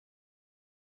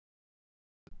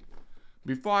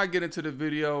Before I get into the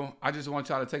video, I just want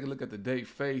y'all to take a look at the date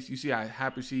face. You see how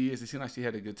happy she is. It seems like she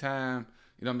had a good time.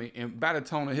 You know what I mean? And by the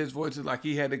tone of his voice, it's like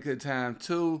he had a good time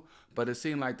too. But it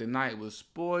seemed like the night was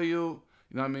spoiled.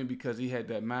 You know what I mean? Because he had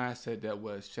that mindset that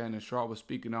was Shannon Sharp was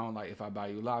speaking on. Like, if I buy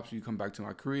you lobster, you come back to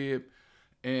my crib.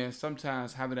 And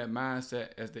sometimes having that mindset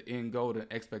as the end goal and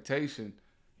expectation,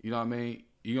 you know what I mean?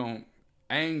 You don't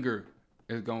anger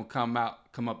is gonna come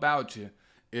about you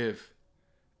if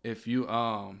you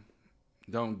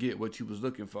don't get what you was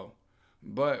looking for.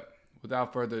 But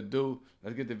without further ado,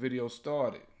 let's get the video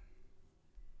started.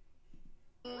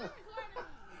 Yeah.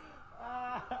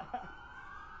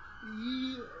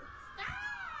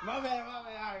 My bad, all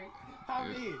right. How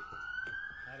is it?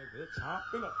 Had a good time.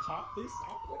 Finna top this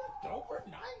off with a doper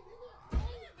night, nigga.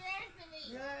 You're embarrassing me.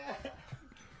 Yeah.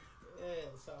 Yeah,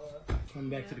 so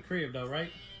coming back to the crib though,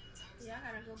 right? Yeah,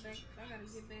 I gotta go back. I gotta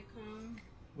get back home.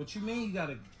 What you mean you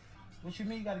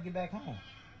gotta get back home?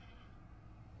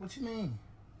 What you mean?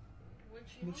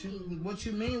 What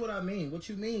you mean what I mean? What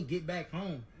you mean get back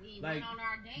home? We Like, went on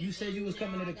our date. you said you was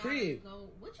coming to the crib.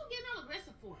 What you getting all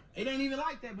aggressive for? It ain't even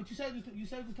like that, but you said you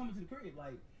was coming to the crib.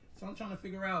 Like, so I'm trying to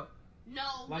figure out.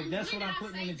 No, Like, that's what I'm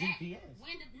putting in the GPS.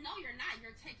 No, you're not.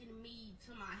 You're taking me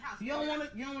to my house. You don't wanna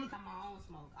come on,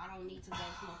 smoke. I don't need to go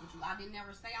smoke with you. I didn't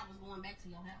never say I was going back to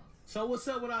your house. So what's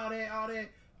up with all that?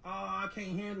 I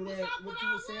can't handle that. What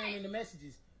you were saying in the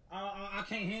messages. I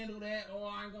can't handle that, or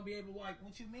I ain't gonna be able to, like,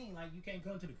 what you mean? Like, you can't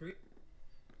come to the crib?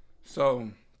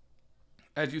 So,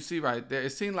 as you see right there,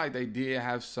 it seemed like they did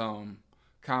have some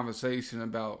conversation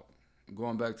about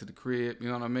going back to the crib, you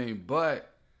know what I mean?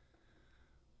 But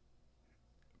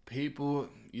people,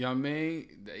 you know what I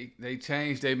mean, they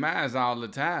change their minds all the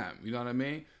time, you know what I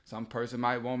mean? Some person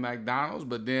might want McDonald's,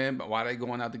 but while they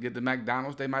going out to get the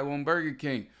McDonald's, they might want Burger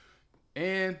King.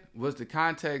 And was the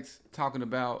context talking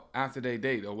about after they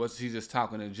date, or was she just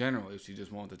talking in general if she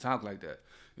just wanted to talk like that?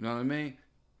 You know what I mean?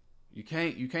 You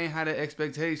can't have that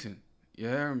expectation. You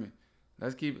hear me?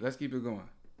 Let's keep it going.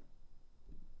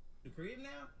 The crib now?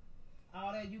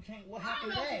 All that you can't. What I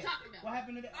happened don't to know what that? you're talking about. What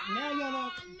happened to that? Now you don't know.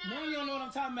 Now you don't know what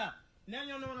I'm talking about. Now you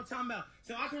don't know what I'm talking about.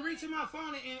 So I can reach in my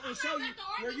phone and show you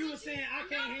where you were saying I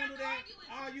can't handle that.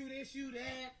 Oh, you this, you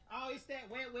that. Oh, it's that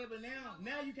wet. But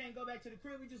now you can't go back to the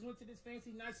crib. We just went to this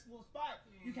fancy, nice little spot.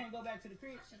 You can't go back to the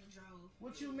crib. I should have drove.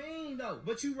 What you mean though?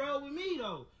 But you roll with me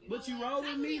though. But you roll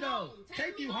with me though.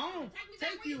 Take you home.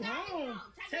 Take you home.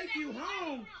 Take you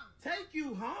home. Take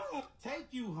you home. Take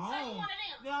you home.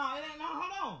 No, it ain't. No,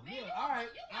 hold on. Yeah, all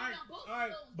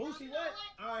right. Boosie, what?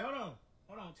 All right, hold on.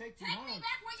 Take you home.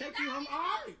 Take you home.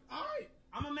 All right.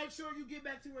 I'm gonna make sure you get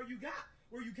back to where you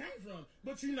came from.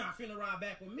 But you're not finna ride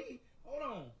back with me. Hold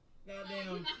on.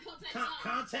 Goddamn.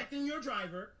 Contacting your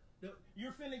driver.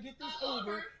 You're finna get this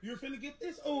Uber. You're finna get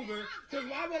this Uber. Because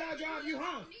why would I drive you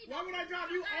home? Why would I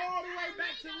drive you all the way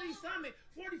back to Lee Summit?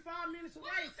 45 minutes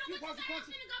away. You supposed to go back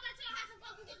to your house and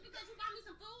focus just because you got me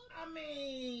some food? I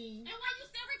mean... And why you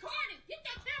still recording? Get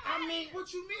that camera I mean,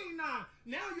 what you mean now?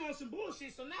 Now you on some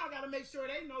bullshit, so now I gotta make sure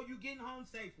they know you getting home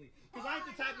safely. Because I ain't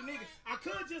the type of nigga. I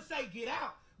could just say get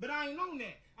out, but I ain't on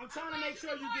that. I'm trying to make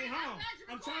sure you get home.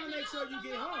 I'm trying to make sure you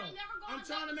get home. I'm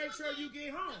trying to make sure you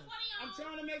get home. I'm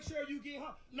trying to make sure you get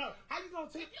home. No, how you gonna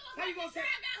take? How you gonna take?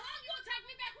 I got home, you gonna take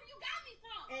me back where you got me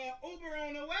from. Uber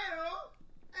on the way though.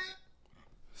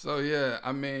 So yeah,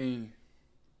 I mean,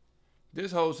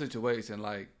 this whole situation,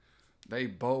 like, they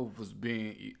both was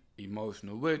being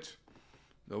emotional, which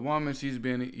the woman, she's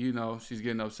been, she's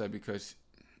getting upset because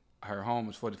her home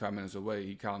is 45 minutes away.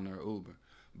 He calling her Uber.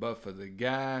 But for the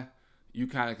guy, you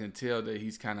kind of can tell that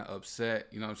he's kind of upset.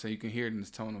 You know what I'm saying? You can hear it in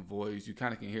his tone of voice. You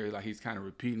kind of can hear it like he's kind of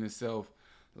repeating himself.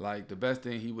 Like, the best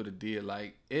thing he would have did,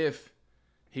 like, if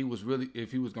he was going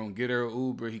to get her an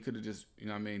Uber, he could have just,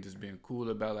 just being cool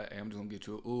about, like, hey, I'm just going to get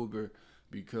you an Uber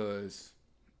because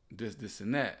this,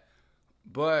 and that.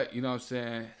 But, you know what I'm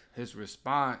saying, his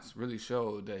response really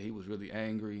showed that he was really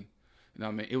angry. You know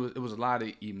what I mean? It was a lot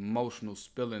of emotional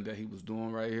spilling that he was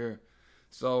doing right here.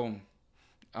 So,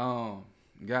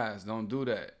 guys, don't do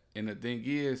that. And the thing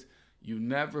is, you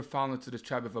never fall into this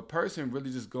trap. If a person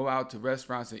really just go out to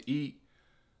restaurants and eat,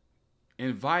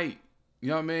 invite, you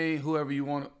know what I mean, whoever you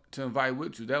want to invite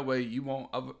with you. That way you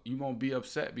won't be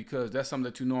upset because that's something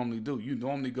that you normally do. You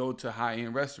normally go to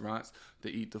high-end restaurants to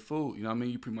eat the food. You know what I mean?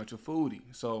 You're pretty much a foodie.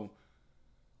 So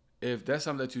if that's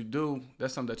something that you do,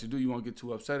 you won't get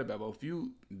too upset about. But if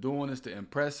you doing this to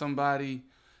impress somebody,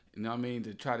 you know what I mean,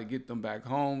 to try to get them back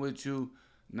home with you,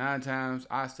 9 times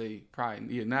out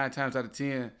of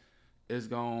 10, it's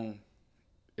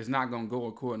not gonna go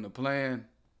according to plan.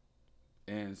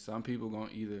 And some people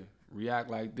gonna either react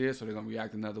like this or they're gonna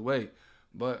react another way.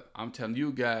 But I'm telling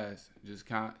you guys, just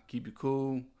keep it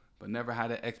cool, but never have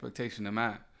that expectation in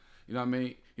mind. You know what I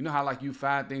mean? You know how like you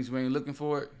find things you ain't looking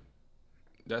for it?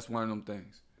 That's one of them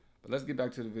things. But let's get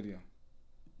back to the video.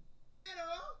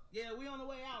 Yeah, we on the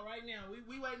way out right now.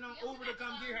 We waiting on Uber to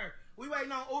come get her. We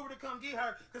waiting on Uber to come get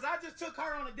her. Because I just took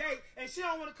her on a date, and she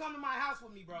don't want to come to my house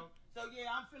with me, bro. So, yeah,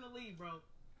 I'm finna leave, bro.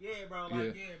 Yeah, bro.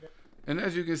 Like, yeah, bro. And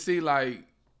as you can see, like,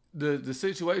 the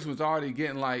situation was already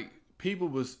getting, like, people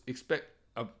was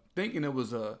thinking it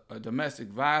was a domestic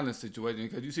violence situation.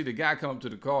 Because you see the guy come up to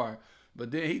the car,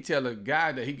 but then he tell a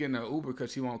guy that he getting an Uber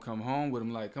because he won't come home with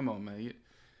him. Like, come on, man. You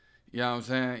know what I'm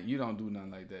saying? You don't do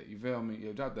nothing like that. You feel me?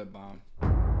 Yeah, drop that bomb.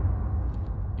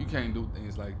 You can't do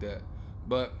things like that.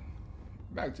 But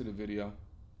back to the video.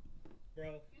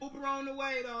 Bro, Uber on the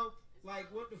way though.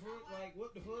 Like what the fuck? Like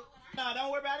what the fuck? Nah,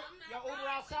 don't worry about it. Your Uber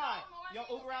outside. Your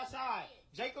Uber outside.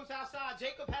 Jacob's outside.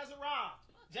 Jacob has arrived.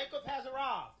 Jacob has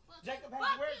arrived. Jacob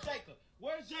has. Where's Jacob?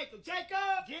 Where's Jacob?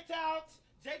 Jacob, get out.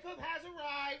 Jacob has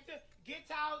arrived. Get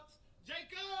out.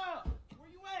 Jacob,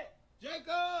 where you at?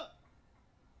 Jacob.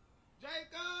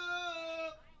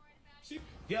 Jacob.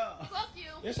 Yeah. Fuck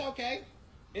you. It's okay.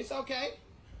 It's okay.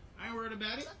 I ain't worried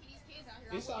about it.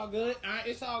 It's all good.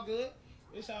 It's all good.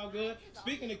 It's all good.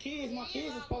 Speaking of kids, my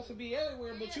kids are supposed to be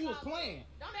everywhere, but you was playing.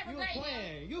 You was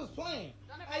playing. You was playing.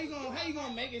 How you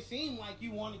gonna make it seem like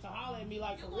you wanted to holler at me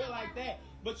like for real like that,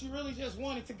 but you really just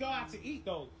wanted to go out to eat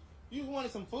though? You just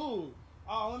wanted some food.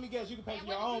 Oh, let me guess, you can pay for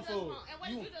your own food.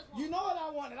 You know what I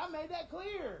wanted. I made that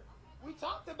clear. We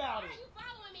talked about it.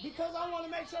 Because I want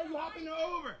to make sure you hop in the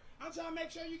Uber. I'm trying to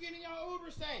make sure you get in your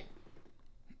Uber safe.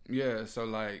 Yeah, so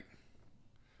like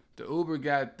the Uber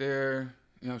got there,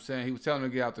 you know what I'm saying? He was telling her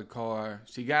to get out the car.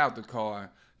 She got out the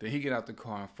car. Then he get out the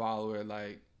car and follow her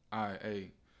like, all right,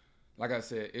 hey. Like I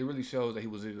said, it really shows that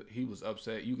he was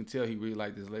upset. You can tell he really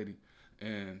liked this lady.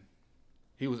 And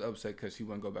he was upset because she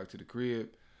wouldn't go back to the crib.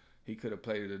 He could have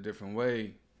played it a different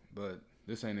way, but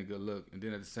this ain't a good look. And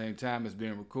then at the same time, it's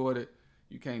being recorded.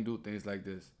 You can't do things like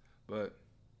this. But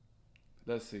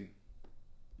let's see.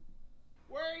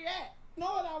 Where he at? Know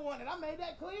what I wanted. I made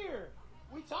that clear.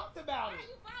 We talked about it.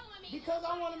 Because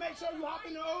I want to make sure you hop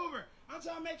in the Uber. I'm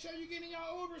trying to make sure you get in your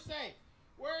Uber safe.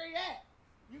 Where he at?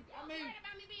 I'm worried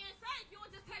about me being safe. You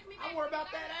would just take me back. I'm worried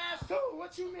about that ass too.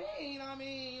 What you mean?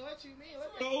 What you mean?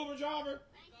 The Uber driver.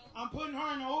 I'm putting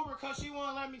her in the Uber because she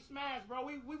won't let me smash, bro.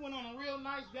 We went on a real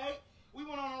nice date. We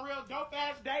went on a real dope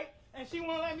ass date, and she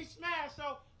won't let me smash.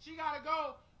 So she gotta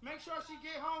go. Make sure she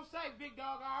get home safe, big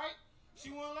dog. All right?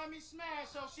 She won't let me smash,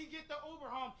 so she get the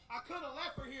Uber home. I could have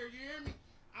left her here. You hear me?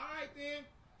 All right then.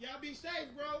 Y'all be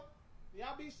safe, bro.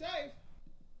 Y'all be safe.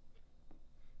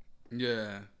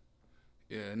 Yeah.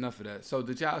 Yeah, enough of that. So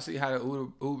did y'all see how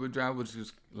the Uber driver was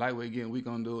just lightweight getting weak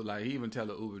on dude? Like he even tell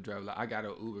the Uber driver, like, I got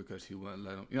an Uber because she wouldn't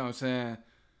let him. You know what I'm saying?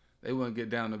 They wouldn't get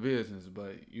down to business,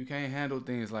 but you can't handle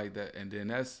things like that. And then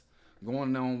that's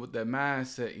going on with that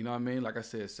mindset. You know what I mean? Like I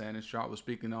said, Shannon Sharpe was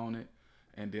speaking on it.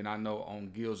 And then I know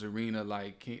on Gil's Arena,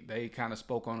 like they kind of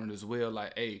spoke on it as well.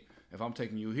 Like, hey, if I'm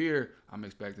taking you here, I'm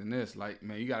expecting this. Like,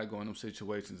 man, you got to go in them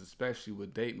situations, especially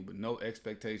with dating, with no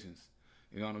expectations.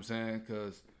 You know what I'm saying?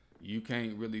 Because you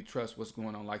can't really trust what's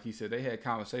going on. Like he said, they had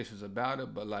conversations about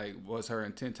it, but like, was her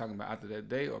intent talking about after that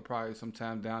date or probably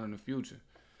sometime down in the future?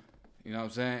 You know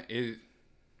what I'm saying?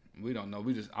 We don't know.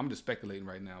 I'm just speculating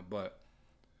right now. But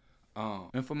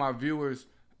and for my viewers,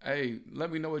 hey,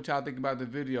 let me know what y'all think about the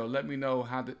video. Let me know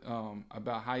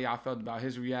about how y'all felt about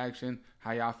his reaction,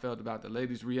 how y'all felt about the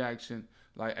lady's reaction.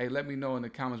 Like, hey, let me know in the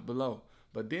comments below.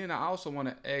 But then I also want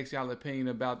to ask y'all opinion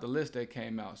about the list that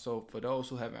came out. So for those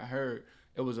who haven't heard,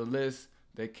 it was a list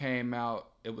that came out.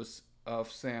 It was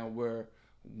of saying where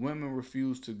women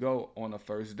refuse to go on a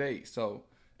first date. So,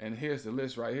 and here's the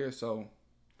list right here. So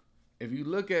if you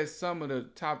look at some of the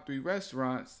top 3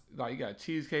 restaurants, like you got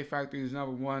Cheesecake Factory is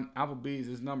number 1, Applebee's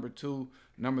is number 2,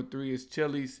 number 3 is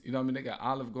Chili's. You know what I mean? They got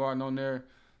Olive Garden on there.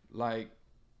 Like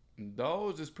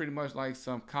those is pretty much like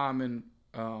some common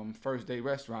first date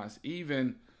restaurants.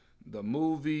 Even the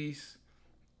movies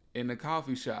and the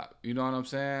coffee shop. You know what I'm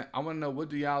saying? I want to know, what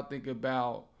do y'all think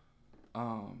about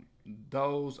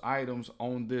those items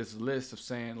on this list of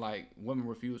saying like women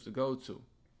refuse to go to?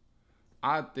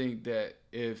 I think that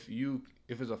if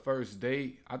it's a first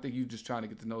date, I think you just trying to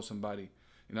get to know somebody.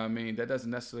 You know what I mean? That doesn't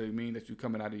necessarily mean that you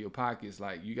coming out of your pockets.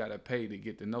 Like, you got to pay to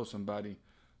get to know somebody.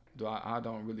 I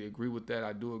don't really agree with that.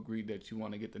 I do agree that you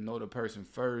want to get to know the person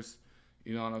first.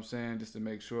 You know what I'm saying? Just to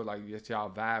make sure like that y'all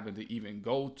vibing to even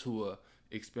go to a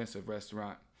expensive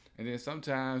restaurant. And then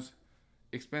sometimes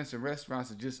expensive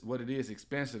restaurants are just what it is,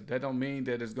 expensive. That don't mean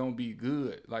that it's gonna be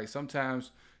good. Like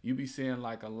sometimes you be seeing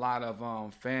like a lot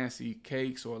of fancy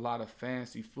cakes or a lot of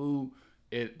fancy food.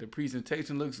 The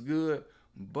presentation looks good,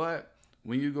 but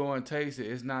when you go and taste it,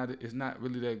 it's not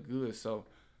really that good. So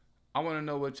I want to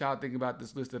know what y'all think about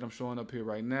this list that I'm showing up here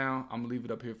right now. I'm gonna leave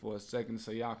it up here for a second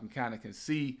so y'all can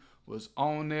see what's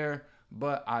on there.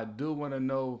 But I do want to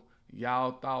know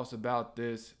y'all thoughts about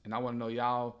this, and I want to know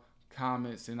y'all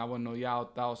comments, and I want to know y'all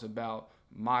thoughts about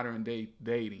modern day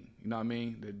dating. You know what I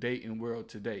mean? The dating world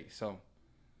today. So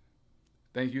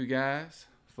thank you guys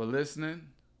for listening.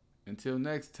 Until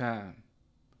next time,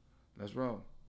 let's roll.